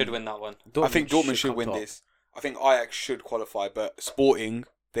think Dortmund should win that one. I think Dortmund should come win top. this. I think Ajax should qualify, but Sporting,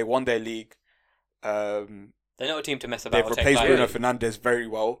 they won their league. They're not a team to mess about. They've or take replaced Bruno lightly. Fernandes very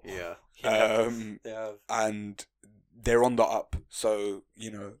well, Yeah. Yeah. They have. and they're on the up. So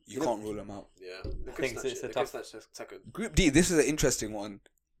you You can't rule them out. Yeah. I think it's a tough- second. Group D, this is an interesting one.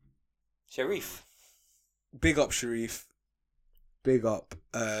 Sharif. Big up Sharif. Big up.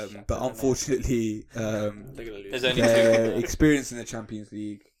 But unfortunately, They're gonna lose. There's only their two. experience in the Champions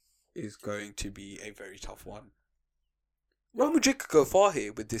League is going to be a very tough one. Real Madrid could go far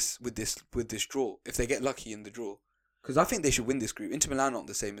here with this draw if they get lucky in the draw, because I think they should win this group. Inter Milan aren't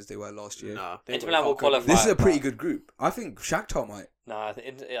the same as they were last year. Nah, Inter Milan will qualify. This is a pretty Right. good group. I think Shakhtar might. Nah, I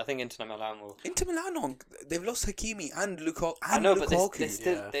think Inter Milan will. Inter Milan they've lost Hakimi and Lukaku. I know, but Lukaku. they're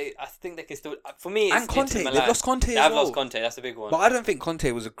still. Yeah. I think they can still. For me, it's And Conte. Inter Milan. They've lost Conte They as have well. lost Conte. That's a big one. But I don't think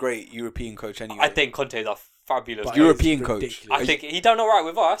Conte was a great European coach anyway. I think Conte's a fabulous. But coach. European it's coach. ridiculous. I think he done all right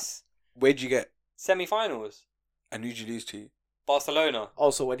with us. Where'd you get? Semi-finals. And who'd you lose to? Barcelona.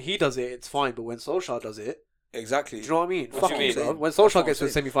 Also, when he does it, it's fine, but when Solskjaer does it, Exactly. do you know what I mean? What Fuck do you you, mean? bro. When That's what Solskjaer I'm gets to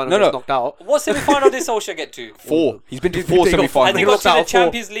the saying. semi-final No, and gets no. knocked out, What semi-final did Solskjaer get to? 4. He's been to He 4 got- semi-finals. Has he He got lost to out the of four.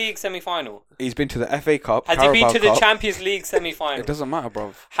 Champions League semi-final? He's been to the FA Cup. Has he been Carabao to the Cup. Champions League semi-final? It doesn't matter,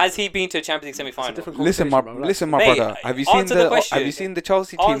 bro. Has he been to the Champions League semi-final? different Listen, conversation, bro. my Mate, brother. Have you seen answer the question. Have you seen the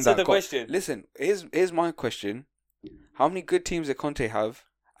Chelsea team Answer that the got? question. Listen, here's my question: how many good teams did Conte have,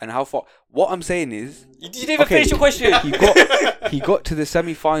 and how far? What I'm saying is, You didn't even finish your question. he got to the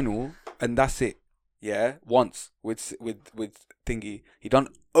semi-final, and that's it. Yeah, once with thingy. He done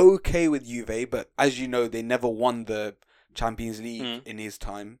okay with Juve, but as you know, they never won the Champions League in his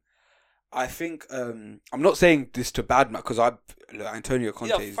time. I think I'm not saying this to badmouth because Antonio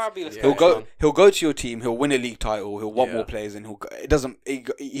Conte. He's a fabulous Yeah. He'll coach, go. man. He'll go to your team. He'll win a league title. He'll want Yeah. more players, and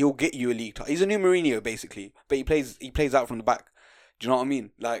he'll get you a league title. He's a new Mourinho basically, but he plays out from the back. Do you know what I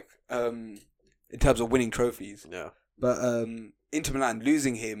mean? Like in terms of winning trophies. yeah. But Inter Milan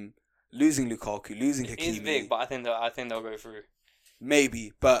losing him, losing Lukaku, losing Hakimi. He's big, but I think they'll go through.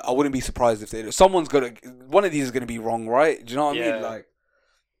 Maybe, but I wouldn't be surprised if they do. One of these is gonna be wrong, right? Do you know what I Yeah. mean? Like,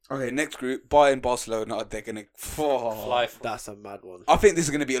 okay, next group, Bayern, Barcelona. They're gonna Fly. That's a mad one. I think this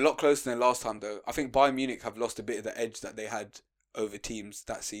is going to be a lot closer than last time, though. I think Bayern Munich have lost a bit of the edge that they had over teams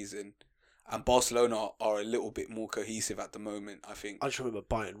that season, and Barcelona are a little bit more cohesive at the moment. I think I just remember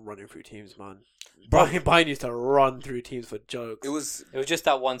Bayern running through teams, man. Bro. Bayern used to run through teams for jokes. it was It was just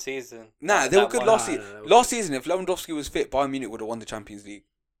that one season. they That were good one- last Nah, season. nah, nah. Last season, if Lewandowski was fit, Bayern Munich would have won the Champions League.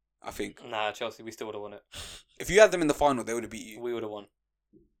 I think Nah, Chelsea, we still would have won it. if you had them in the final, they would have beat you. We would have won.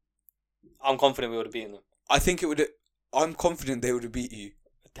 I'm confident we would have beaten them. I think it would. I'm confident they would have beat you.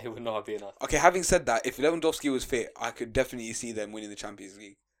 They would not have beaten us. Okay, having said that, if Lewandowski was fit, I could definitely see them winning the Champions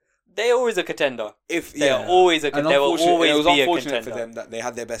League. They're always a contender. If They are always a And They will unfortunate- always it was be a unfortunate contender. for them that they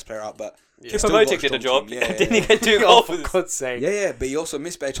had their best player out, but Yeah. Still Still got a did a strong job. team. Yeah, Didn't yeah. he get 2 Oh, goals? for God's sake. yeah, but he also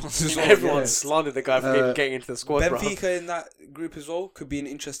missed better chances as well. Everyone yeah. slandered the guy for getting into the squad, bro. Benfica in that group as well could be an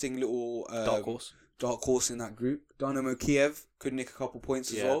interesting little dark horse in that group. Dynamo Kiev could nick a couple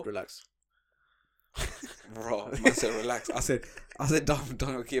points as Yeah, well. relax. Bro, man said relax. I said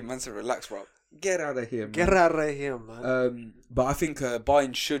Dynamo Kiev. Man said relax, bro. Get out of here, man. Get out of here, man. But I think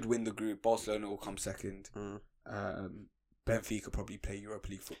Bayern should win the group. Barcelona will come second. Benfica probably play Europa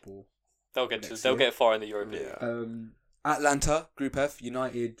League football. They'll get far in the Europa League. Yeah. Atlanta, Group F,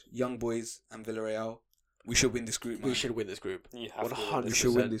 United, Young Boys, and Villarreal. We should win this group, man. We should win this group. You have to. 100%. We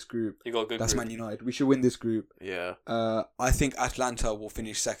should win this group. You got a good That's group. Man United. We should win this group. Yeah. I think Atlanta will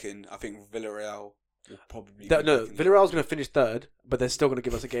finish second. I think Villarreal will probably. No, Villarreal's going to finish third, but they're still going to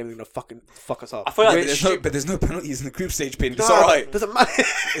give us a game. They're going to fucking fuck us up. I feel like But there's no penalties in the group stage pin. It's Nah, all right. Doesn't matter.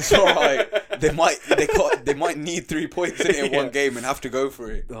 It's all right. They might need 3 points in it in one game and have to go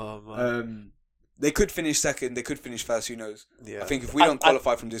for it. Oh man. They could finish second. They could finish first. Who knows? Yeah. I think if we don't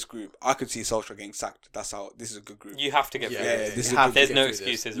qualify from this group, I could see Solskjaer getting sacked. That's how. This is a good group. you have to get through. Yeah, it. this is a good There's group. no get through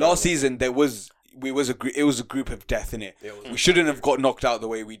this. excuses. Last season it was a group of death in it. We shouldn't have got knocked out the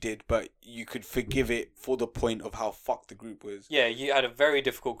way we did, but you could forgive it for the point of how fucked the group was. Yeah, you had a very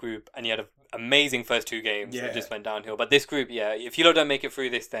difficult group, and you had an amazing first 2 games. Yeah. It just went downhill. But this group, yeah, if you lot don't make it through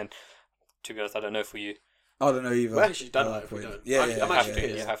this, then to be honest, I don't know for you. I don't know either. We're actually done At that that if we point. don't. Yeah, I'm yeah, actually yeah.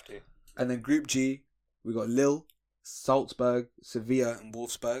 pissed. You have to. And then Group G, we got Lille, Salzburg, Sevilla, and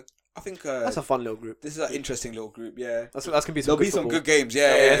Wolfsburg. I think That's a fun little group. this is an interesting little group. Yeah, That's gonna be some there'll good be some football. good games. Yeah,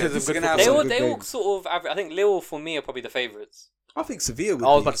 Yeah, yeah. there's This is some good gonna have They some all, good they all games. sort of average. I think Lille for me are probably the favourites. I think Sevilla would I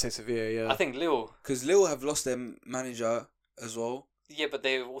was be, about to say Sevilla. Yeah. I think Lille. because Lille have lost their manager as well. Yeah, but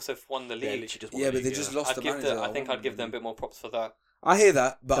they also won the Yeah, league. literally just won Yeah, the but league, they just lost the manager. I think I'd give them a bit more props for that. I hear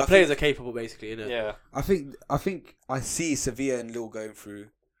that, but The I players think, are capable, basically, innit? Yeah. I think I see Sevilla and Lille going through.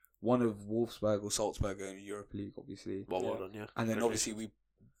 One of Wolfsburg or Salzburg going to Europa League, obviously. Well Yeah. done, yeah. And then Congratulations. obviously we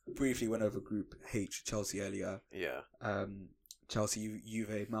briefly went over Group H, Chelsea earlier. Yeah. Chelsea,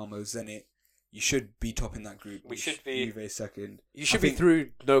 Juve, Malmo, Zenit. You should be topping that group. We should be. Juve second. You should I be think- through,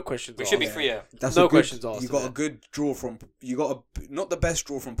 no questions We should be asked. free, yeah. That's No a good, questions asked, You got innit? a good draw from. You got not the best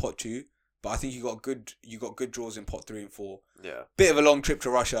draw from pot 2, but I think you got good draws in pot 3 and 4. Yeah. Bit of a long trip to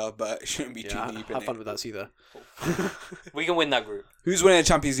Russia, but it shouldn't be Yeah, too deep. have innit? fun with that, see there. We can win that group. Who's winning the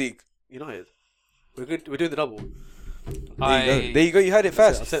Champions League? United. We're good. We're doing the double. There you go. You heard it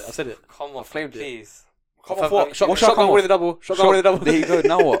first. I said it. Come on, claimed it. please. Come off what? What shot Shotgun come winning off? the double. Shotgun winning the double. There you go.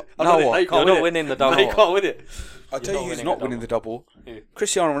 Now what? I've Now done it. what? Now you can't You're win not it. winning the No, double. you can't win it. I'll You're tell not you who's winning not the winning the double. Who?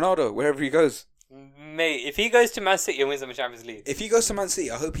 Cristiano Ronaldo, wherever he goes. Mate, if he goes to Man City and wins them the Champions League, If he goes to Man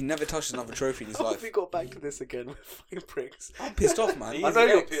City, I hope he never touches another trophy in his How have life. we got back to this again? We're fucking pricks. I'm pissed off, man. He's I know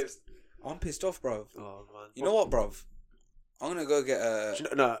you're next. pissed. I'm pissed off, bro. Oh man. You know what, bruv? I'm gonna go get Do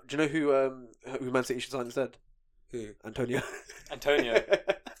you know, do you know who Man City should sign instead? who? Antonio. Antonio.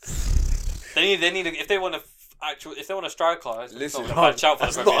 They need if they want a striker, it's Listen, not a bad shout for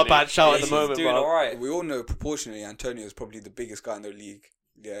that's the not a Premier bad League. shout at the He's moment, doing bro. alright. We all know proportionally Antonio is probably the biggest guy in the league.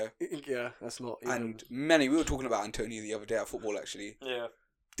 Yeah. Yeah, that's not. Even... And Manny, we were talking about Antonio the other day at football. Actually, Yeah.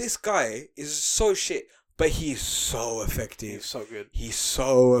 this guy is so shit, but he's so effective. he's so good. He's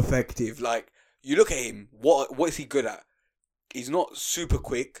so effective. Like, you look at him, what is he good at? He's not super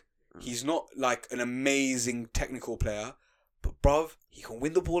quick. He's not like an amazing technical player, but bruv, he can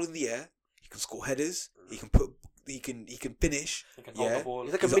win the ball in the air. He can score headers. He can finish. He can hold Yeah. the ball.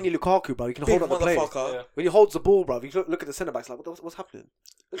 He's like a He's a mini Lukaku, bro. He can Big hold up the play. motherfucker. Yeah. When he holds the ball, bro, you look at the centre backs like, what's happening?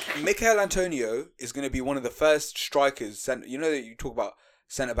 Mikel Antonio is going to be one of the first strikers. You know that you talk about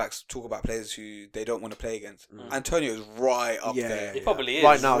centre backs, talk about players who they don't want to play against. Antonio's right up Yeah. there. He probably is.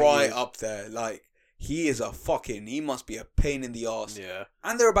 Right now, he right is. up there. Like, he must be a pain in the arse. Yeah.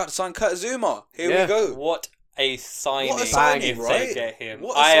 And they're about to sign Kurt Zuma. Here Yeah. we go. What a signing! What a signing, if right? they get him.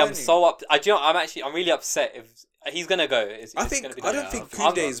 What a I am signing. so up. I'm really upset if he's gonna go. I don't think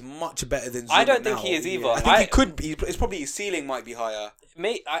Koundé is much better than Zuma I don't think now. he is either. I think he could be. It's probably his ceiling might be higher.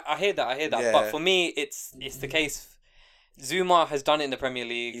 Mate, I hear that. Yeah. But for me, it's the case. Zuma has done it in the Premier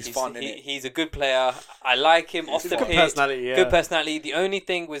League. He's fun, innit? He's a good player. I like him off He's the a good pitch. personality, yeah. Good personality. The only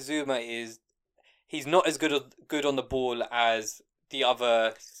thing with Zuma is he's not as good on the ball as the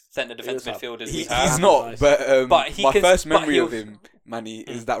other centre defence He is midfielders He's we have. not. But he my can- first but memory he'll- of him, Manny,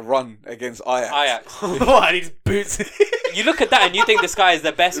 is that run against Ajax. Ajax. What? He's boots. You look at that and you think this guy is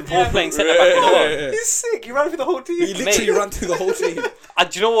the best ball playing centre back in the world. He's sick. He ran through the whole team. He literally Mate. ran through the whole team. And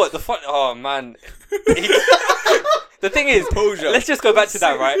do you know what? Oh man. The thing is, Composure. let's just go back to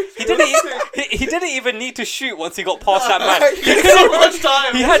that, right? He didn't even need to shoot once he got past that man. He had so much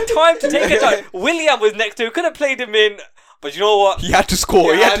time. He had time to take it down. William was next to him, could have played him in, but you know what? He had to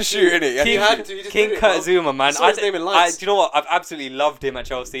score. He had to to. shoot, innit? King, had to, he just King did it, Kurt bro. Zuma, man. I saw his name in lights. do you know what? I've absolutely loved him at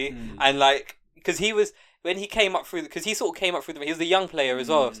Chelsea, and like because he was when he came up through because he sort of came up through. He was a young player as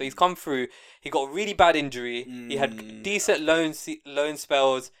well, so he's come through. He got a really bad injury. He had decent loan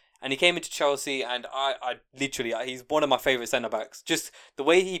spells. And he came into Chelsea, and I literally, he's one of my favourite centre backs. Just the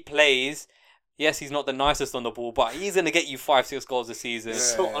way he plays, Yes, he's not the nicest on the ball, but he's gonna get you 5-6 goals a season.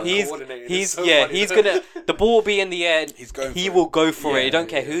 So uncoordinated. It's so funny. He's gonna. The ball will be in the air. He's going. He for will go for it. Yeah, He don't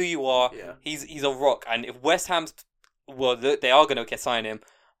care yeah. who you are. Yeah. He's a rock. And if West Ham's, well, they are gonna sign him.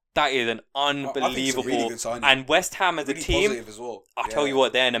 That is an I think it's a unbelievable. really good signing. And West Ham as Really a team, positive as well. I'll tell you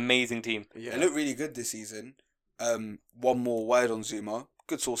what, they're an amazing team. Yeah. They look really good this season. One more word on Zuma.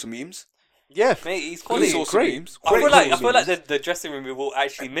 Good source of memes. Yeah. Mate, he's Good quality. source great. of memes. I feel Great like source of memes. the dressing room will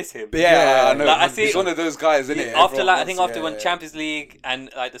actually miss him. Yeah, I know. Like, I see- He's one of those guys, isn't it? After Everyone I think wants- after yeah, when Champions League and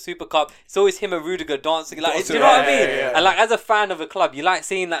like the Super Cup, it's always him and Rudiger dancing. Like, do Dancing you know what I around, mean? yeah, yeah. And like as a fan of a club, you like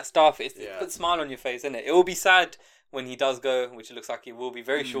seeing that stuff. It Yeah. puts a smile on your face, isn't it? It will be sad when he does go, which it looks like he will be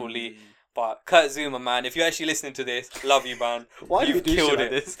very shortly. But Kurt Zuma, man, if you're actually listening to this, love you, man. Why do You've you do killed shit like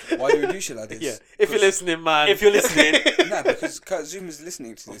it. this? Why do we do shit like this? Yeah. If you're listening, man. If you're listening, No, because Kurt Zuma's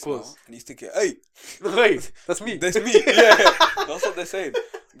listening to this now, course. and he's thinking, "Hey, Wait, that's me. that's me." Yeah, that's what they're saying.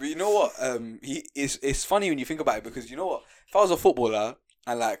 But you know what? It's funny when you think about it, because you know what? If I was a footballer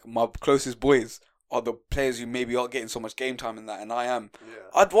and like my closest boys are the players who maybe aren't getting so much game time in that, and I am, Yeah.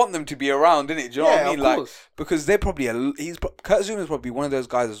 I'd want them to be around, innit? Do you know what I mean? of Like, course. because they're probably Kurt Zuma's probably one of those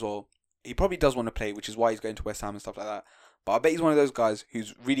guys as well. He probably does want to play, which is why he's going to West Ham and stuff like that. But I bet he's one of those guys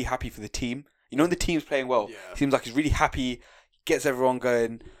who's really happy for the team. You know, when the team's playing well, Yeah. seems like he's really happy, gets everyone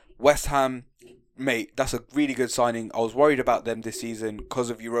going. West Ham, mate, that's a really good signing. I was worried about them this season because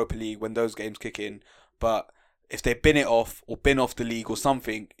of Europa League when those games kick in. But if they bin it off or bin off the league or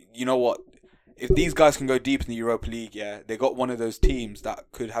something, you know what? If these guys can go deep in the Europa League, yeah, they got one of those teams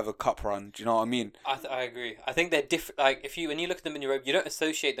that could have a cup run. Do you know what I mean? I agree. I think they're different. Like when you look at them in Europe, you don't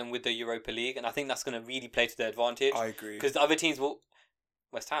associate them with the Europa League, and I think that's going to really play to their advantage. I agree. Because the other teams will.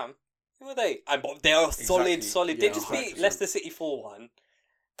 West Ham, who are they? And they are solid. Exactly. They Yeah, just beat 100%. Leicester City 4-1.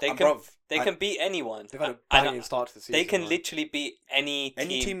 They And can bruv, can beat anyone. They've had a And banging start to the season. they can man. literally beat any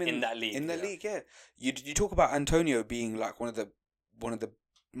team in that league. In the yeah. league, yeah. You talk about Antonio being like one of the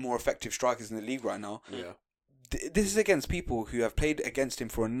more effective strikers in the league right now. Yeah. This is against people who have played against him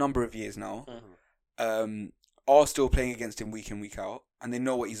for a number of years now. Mhm. Are still playing against him week in, week out, and they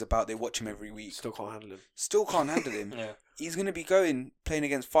know what he's about. They watch him every week. Still can't handle him. Still can't handle him. Yeah, He's gonna be playing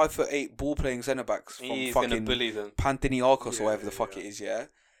against 5'8" ball playing centre backs from he's going to fucking bully them. Panathinaikos or Yeah, whatever the fuck yeah. it is. Yeah,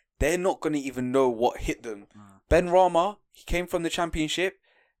 they're not gonna even know what hit them. Mm. Ben Rama, he came from the Championship.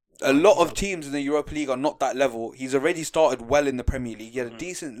 A lot of teams in the Europa League are not that level. He's already started well in the Premier League. He had a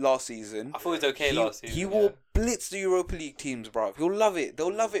decent last season. I thought it was okay last season. He will blitz the Europa League teams, bruv. He'll love it.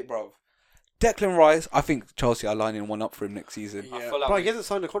 They'll love it, bruv. Declan Rice, I think Chelsea are lining one up for him next season. I Yeah. feel like But we- he hasn't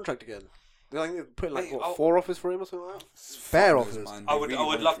signed a contract again. I think they're putting like Mate, I'll- 4 offers for him or something like that. Fair Fuck knows, offers. man. I They would really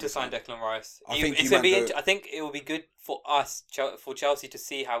want love him to sign Declan Rice. I think It's he gonna might be. go- I think it will be good for us, for Chelsea, to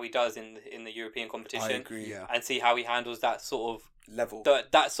see how he does in the European I competition agree. Yeah. and see how he handles that sort of Level.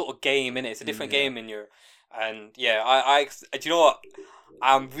 that sort of game. In it, it's a different Yeah. game in Europe. And yeah, do you know what?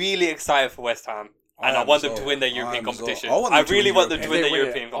 I'm really excited for West Ham, and I am want as them to well. win their I European am as well. competition. I want I them to really win want them to European. win If their they win it,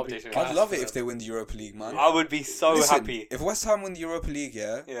 European I'll be competition. gassed. I'd love it for if they win the Europa League, man. I would be so Listen, happy. if West Ham win the Europa League,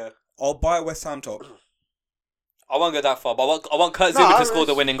 yeah, Yeah. I'll buy a West Ham top. I won't go that far, but I want Kurt No, Zuma I to score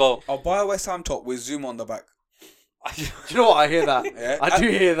the was- winning goal. I'll buy a West Ham top with Zuma on the back. Do you know what? I hear that. Yeah. I do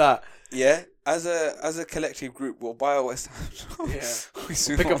hear that. Yeah, as a collective group, we'll buy a West Ham top. Yeah. with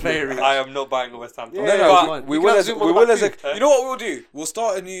Zuma Pick a on the player back. in. I am not buying a West Ham. Yeah, top. No, yeah, no, it's we- fine. we You will can as Zoom we on the will back as a. too. You know what we'll do? We'll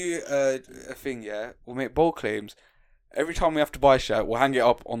start a new a thing. Yeah, we'll make bold claims. Every time we have to buy a shirt, we'll hang it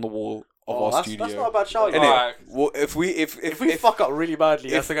up on the wall of Oh, our that's studio. not a bad shout. Innit? you know. Alright. Well, if we Fuck up really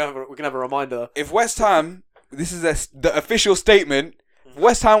badly, if- we can have a reminder. if West Ham, this is the official statement. If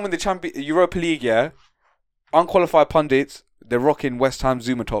West Ham win the Europa League, yeah, unqualified pundits, they're rocking West Ham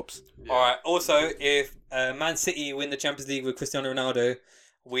Zuma tops. All right. Also, if Man City win the Champions League with Cristiano Ronaldo,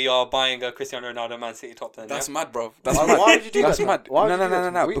 we are buying a Cristiano Ronaldo Man City top then. That's yeah? mad, bro. That's Why- mad. why would you do That's that? mad. Why would No, you no, do no,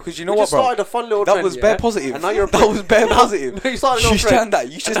 that? no, We- because you we know what, just bro? started a fun little That trend, was yeah? bare positive. And now you're a That prick. was bare positive. No, you started a You little trend. stand that.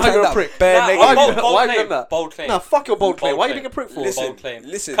 You just And now stand you're a that. prick. Bare Nah, negative. Why have you bold done claim. that? Bold claim. Nah, fuck your bold claim. Bold Why are you claim. being a prick for? Listen, Bold claim.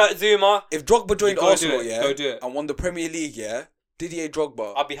 listen. Kurt Zuma. If Drogba joined Go do Arsenal, it. yeah, Go do it. and won the Premier League, yeah, Didier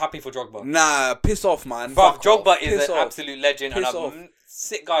Drogba. I'd be happy for Drogba. Nah, piss off, man. Bruv, Fuck Drogba off. is Piss an off. absolute legend and Piss a off.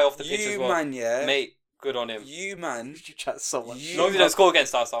 sick guy off the pitch You as well. man, yeah. Mate, good on him. You man. You chat so much. You- As long as he don't score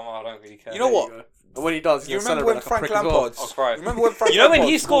against us, I don't really care. You know There what? you go. And when he does, You he's remember gonna when celebrate Frank like a prick as well. Lampard? I'll cry. Remember when Frank You know when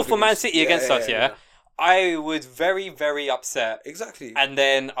Lampard he scored for Man against- City against us, yeah? I was very, very upset. Exactly. And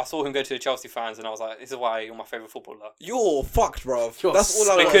then I saw him go to the Chelsea fans, and I was like, "This is why you're my favorite footballer." You're fucked, bruv. You're That's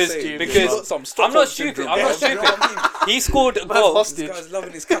all I because- say. because- You got some I'm Stockholm not stupid. syndrome, I'm not bruv. You know stupid. what I mean? He scored a Man's goal. hostage. This guy's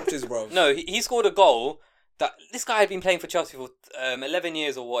loving his captors, bruv. No, he scored a goal that this guy had been playing for Chelsea for 11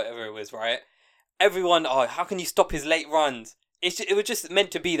 years or whatever it was, right? Everyone, how can you stop his late runs? it was just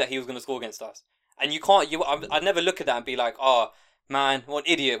meant to be that he was going to score against us. And you can't. I'd never look at that and be like, oh man, what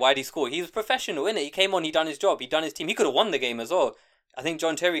an idiot! Why did he score? He was professional, innit? He came on, he done his job, he done his team. He could have won the game as well. I think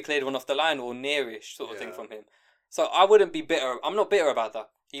John Terry cleared one off the line or nearish sort of thing from him. So I wouldn't be bitter. I'm not bitter about that.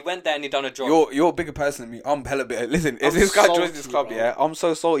 He went there and he done a job. You're a bigger person than me. I'm hella bitter. Listen, if this guy joins this club, bro. I'm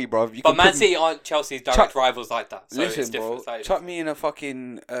so salty, bro. But Man City aren't Chelsea's direct rivals like that. So listen, it's different. bro. Chuck me in a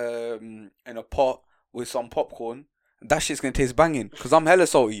fucking in a pot with some popcorn. That shit's gonna taste banging because I'm hella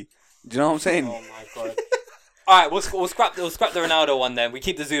salty. Do you know what I'm saying? Oh my god. All right, we'll scrap the Ronaldo one then. We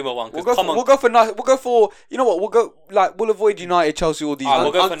keep the Zuma one. We'll go for nice. We'll go for, you know what? We'll avoid United, Chelsea, all these.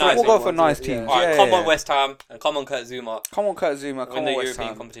 We'll go for nice. We'll go for nice teams. Yeah. All right, come on West Ham and come on Kurt Zuma. Come on Kurt Zuma. Come on West European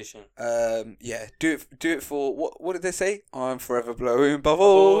Ham. competition. Yeah. Do it for what did they say? I'm forever blowing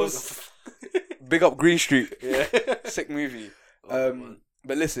bubbles. Big up Green Street. Yeah. Sick movie.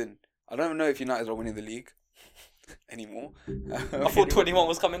 But listen, I don't know if United are winning the league anymore. I thought 21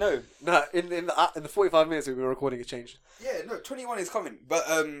 was coming home. No, in the 45 minutes we were recording, it changed. Yeah, no, 21 is coming. But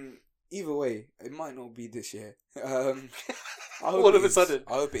either way, it might not be this year. All of a sudden.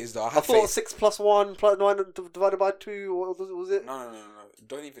 I hope it is though. I thought faith. 6 plus 1 plus 9 divided by 2. What was it? No.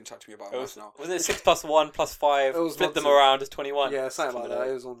 Don't even chat to me about maths now. Wasn't it 6 plus 1 plus 5? It was flip them nonsense. around as 21. Yeah, something like that.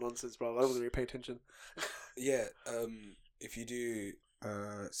 It was all nonsense, bro. I wasn't really paying attention. Yeah. If you do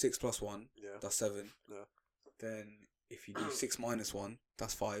 6 plus 1, that's 7. Yeah. Then if you do 6 minus 1,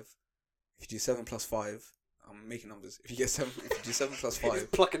 that's 5. If you do 7 plus 5, I'm making numbers. If you do 7 plus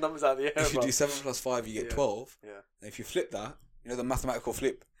 5, plucking numbers out of the air. if you do 7 plus 5, you get 12. Yeah. And if you flip that, you know the mathematical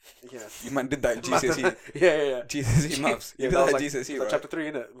flip. Yeah. You man did that in GCSE. Yeah. GCSE maths. You did that that was at GCSE, right? chapter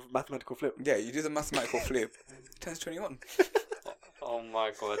 3, innit? Mathematical flip. Yeah, you do the mathematical flip. 10's 21. Oh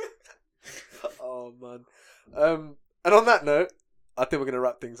my god. Oh man. And on that note, I think we're gonna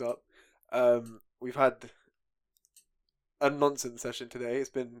wrap things up. We've had a nonsense session today. It's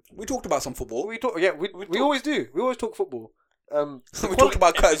been We talked about some football. we always do. We always talk football. We talked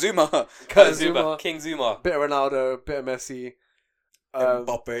about Kurt Zuma. Kurt Zuma, King Zuma. bit of Ronaldo, bit of Messi,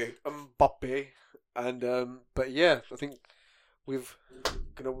 Mbappe, and but yeah, I think we've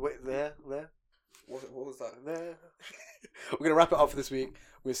gonna wait there. What was that? There. We're gonna wrap it up for this week.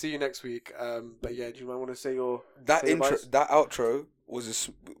 We'll see you next week. But yeah, do you want to say your That say intro, goodbyes? that outro was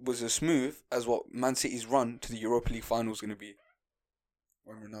as smooth as what Man City's run to the Europa League final is going to be.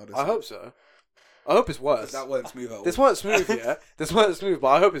 When Ronaldo. I hope so. I hope it's worse. That wasn't smooth at all. This weren't smooth, yeah. This weren't smooth, but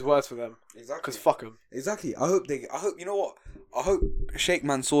I hope it's worse for them. Exactly. Because fuck them. Exactly. I hope you know what? I hope Sheikh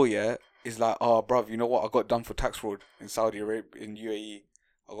Mansour is like, oh, bruv, you know what? I got done for tax fraud in Saudi Arabia, in UAE.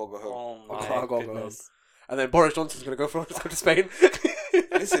 I gotta go home. Oh my I gotta go home. goodness. And then Boris Johnson's gonna go to Spain.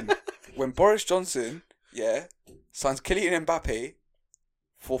 Listen, when Boris Johnson, signs Kylian Mbappe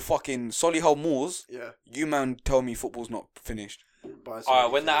for fucking Solihull Moors, you man tell me football's not finished.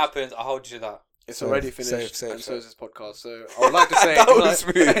 Alright, when that happens, I'll hold you to that. It's already finished, safe, and so safe. is this podcast. So I would like to say That goodnight. was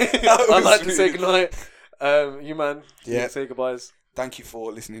smooth. That I'd was like to smooth. say goodnight. You man, you Yeah. can say goodbyes. Thank you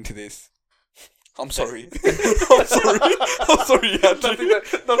for listening to this. I'm sorry. I'm sorry. I'm sorry, Andrew.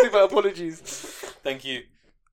 Nothing but apologies. Thank you.